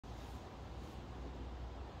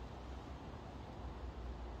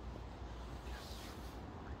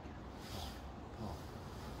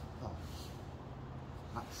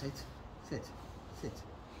Sit, sit, sit,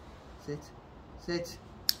 sit, sit.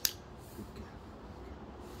 Good girl.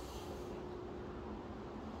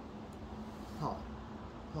 Paw,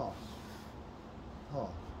 paw, paw,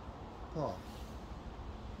 paw.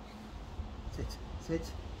 Sit, sit,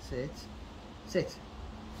 sit, sit.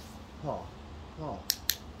 Paw, paw,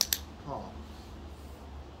 paw.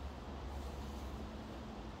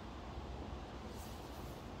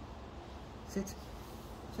 Sit,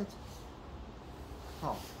 sit.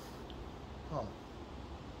 Paw, paw.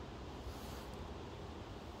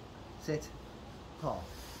 Sit, paw,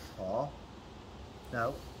 paw.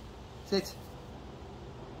 No. Sit.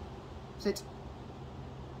 Sit.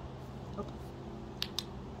 Up.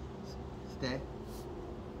 Stay.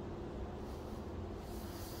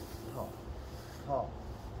 Paw, paw,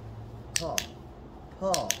 paw,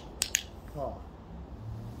 paw, paw.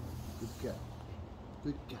 Good girl.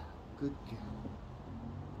 Good girl. Good girl.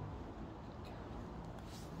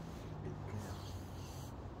 Good girl.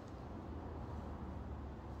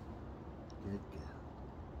 Good girl.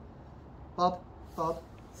 Bob, Bob,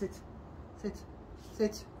 sit, sit,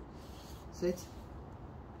 sit, sit,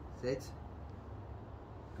 sit.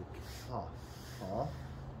 Good girl. Paw, paw,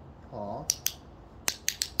 paw.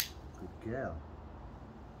 Good girl.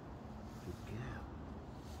 Good girl.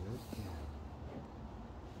 Good girl.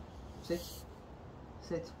 Sit,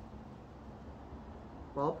 sit.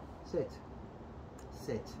 Bob, sit,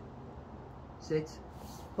 sit, sit.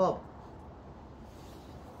 Bob,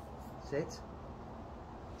 sit,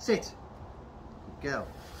 sit. Good girl.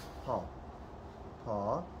 Paw,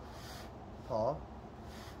 paw, paw,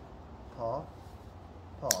 paw,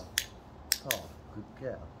 paw, paw. Good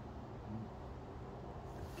girl.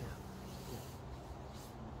 Good girl.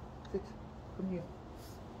 Sit. Come here.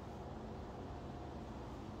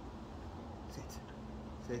 Sit.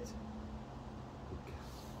 Sit. Good girl.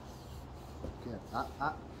 Good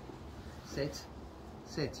girl. Sit.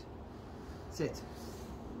 Sit. Sit.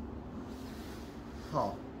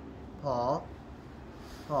 Paw. Paw.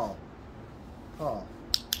 Paw. Paw.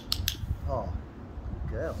 Paw.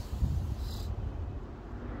 Good girl.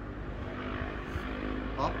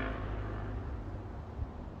 Hop.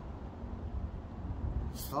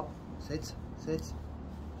 Hop. Sit. Sit.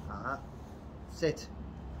 Sit.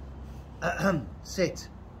 Sit.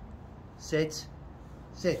 Sit.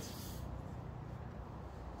 Sit.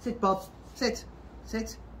 Sit, Bob. Sit.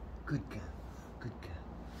 Sit. Good girl. Good girl.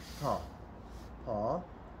 Paw. Paw.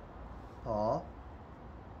 Paw.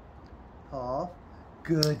 Paw.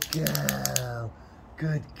 Good girl.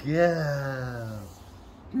 Good girl.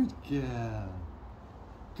 Good girl.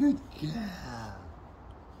 Good girl.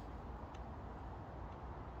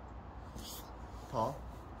 Paw.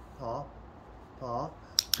 Paw. Paw.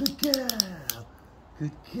 Good girl.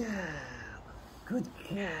 Good girl. Good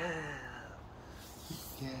girl. Good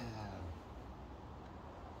girl.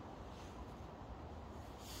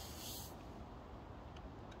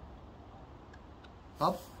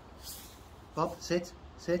 Bob. Bob, sit.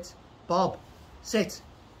 Sit. Bob, sit.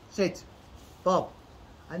 Sit. Bob.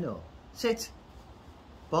 I know. Sit.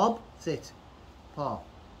 Bob, sit. Paw.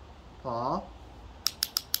 Paw.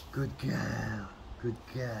 Good girl. Good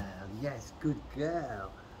girl. Yes, good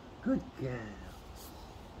girl. Good girl.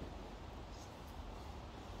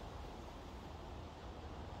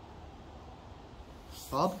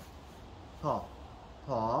 Bob. Paw.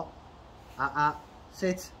 Paw.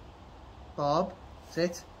 Sit. Bob.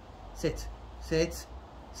 Sit. Sit. Sit.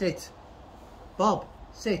 Sit. Bob.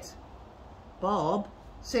 Sit. Bob.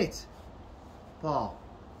 Sit. Paw.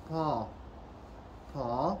 Paw.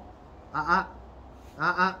 Paw.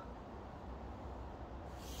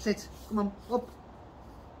 Sit. Come on. Up.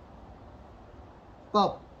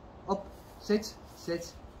 Bob. Up. Sit.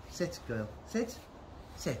 Sit. Sit, girl. Sit.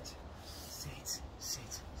 Sit. Sit.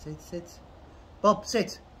 Sit. Sit. Sit. Bob.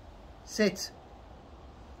 Sit. Sit.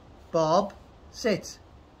 Bob. Sit.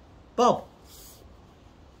 Bob.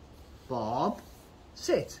 Bob.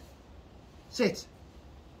 Sit. Sit.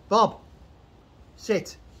 Bob.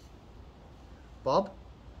 Sit. Bob.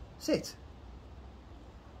 Sit.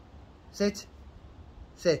 Sit.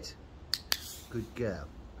 Sit. Good girl.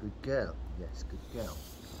 Good girl. Yes, good girl.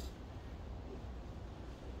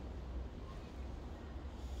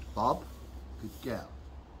 Bob. Good girl.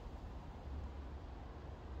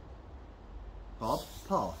 Bob.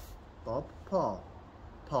 Paw. Bob. Paw.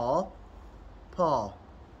 Paw. Paw.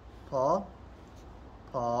 Paw.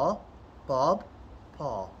 Paw. Bob.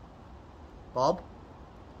 Paw. Bob.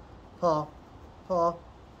 Paw. Paw.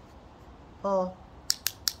 Paw.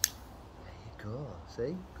 There you go.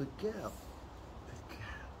 See? Good girl. Good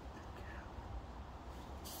girl. Good girl.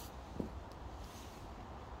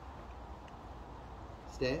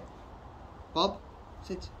 Stay. Bob,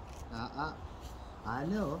 sit. I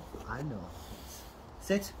know.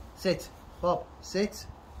 Sit, sit. Bob, sit.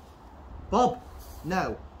 Bob,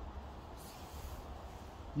 no.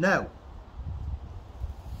 No.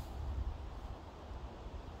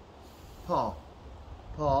 Paw.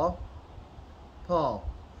 Paw. Paw.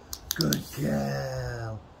 Good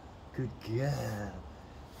girl. Good girl.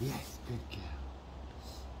 Yes, good girl.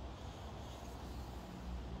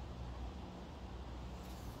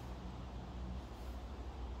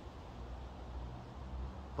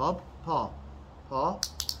 Bob, paw. Paw.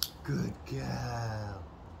 Good girl.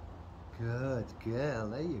 Good girl.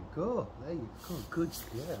 There you go. There you go. Good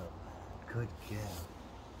girl. Good girl.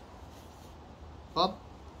 Bob.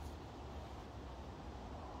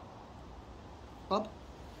 Bob.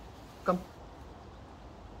 Come.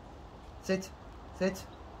 Sit. Sit.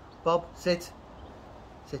 Bob, sit.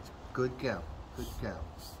 Sit. Good girl. Good girl.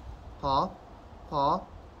 Paw. Paw.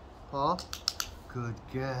 Paw. Good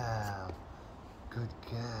girl. Good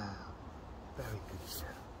girl. Very good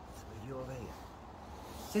girl. So you're over here.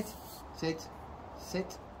 Sit. Sit.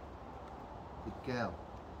 Sit. Good girl.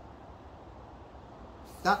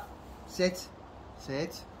 That. Sit.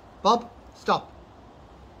 Sit. Bob, stop.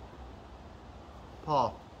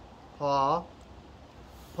 Paw. Paw.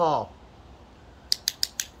 Paw.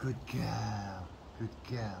 Good girl. Good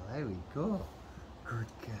girl. There we go.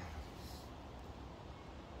 Good girl.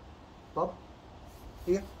 Bob.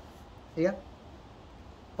 Here. Here.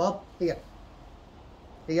 Bob. Here.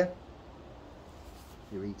 Here.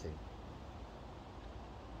 You're eating.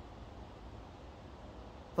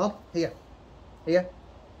 Bob. Here. Here.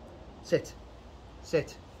 Sit.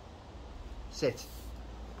 Sit. Sit.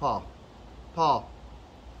 Paw. Paw.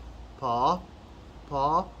 Paw.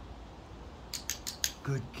 Paw.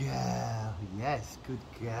 Good girl. Yes, good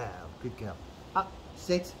girl. Good girl. Up.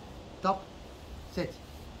 Sit. Stop. Sit.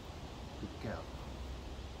 Good girl.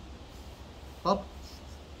 Bob.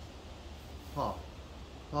 Paw.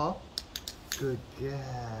 Paw. Good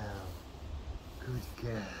girl. Good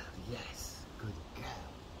girl. Yes, good girl.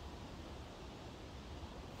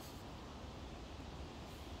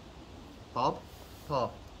 Bob.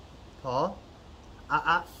 Paw. Paw.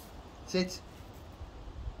 Sit.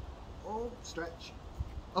 Oh, stretch.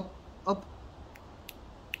 Up, up.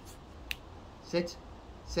 Sit,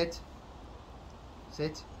 sit,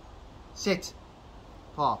 sit, sit.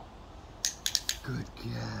 Paw. Good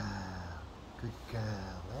girl. Good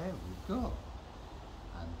girl. There we go.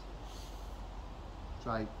 And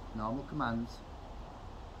try normal commands.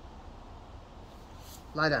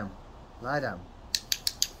 Lie down. Lie down.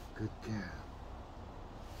 Good girl.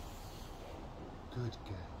 Good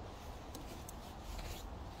girl.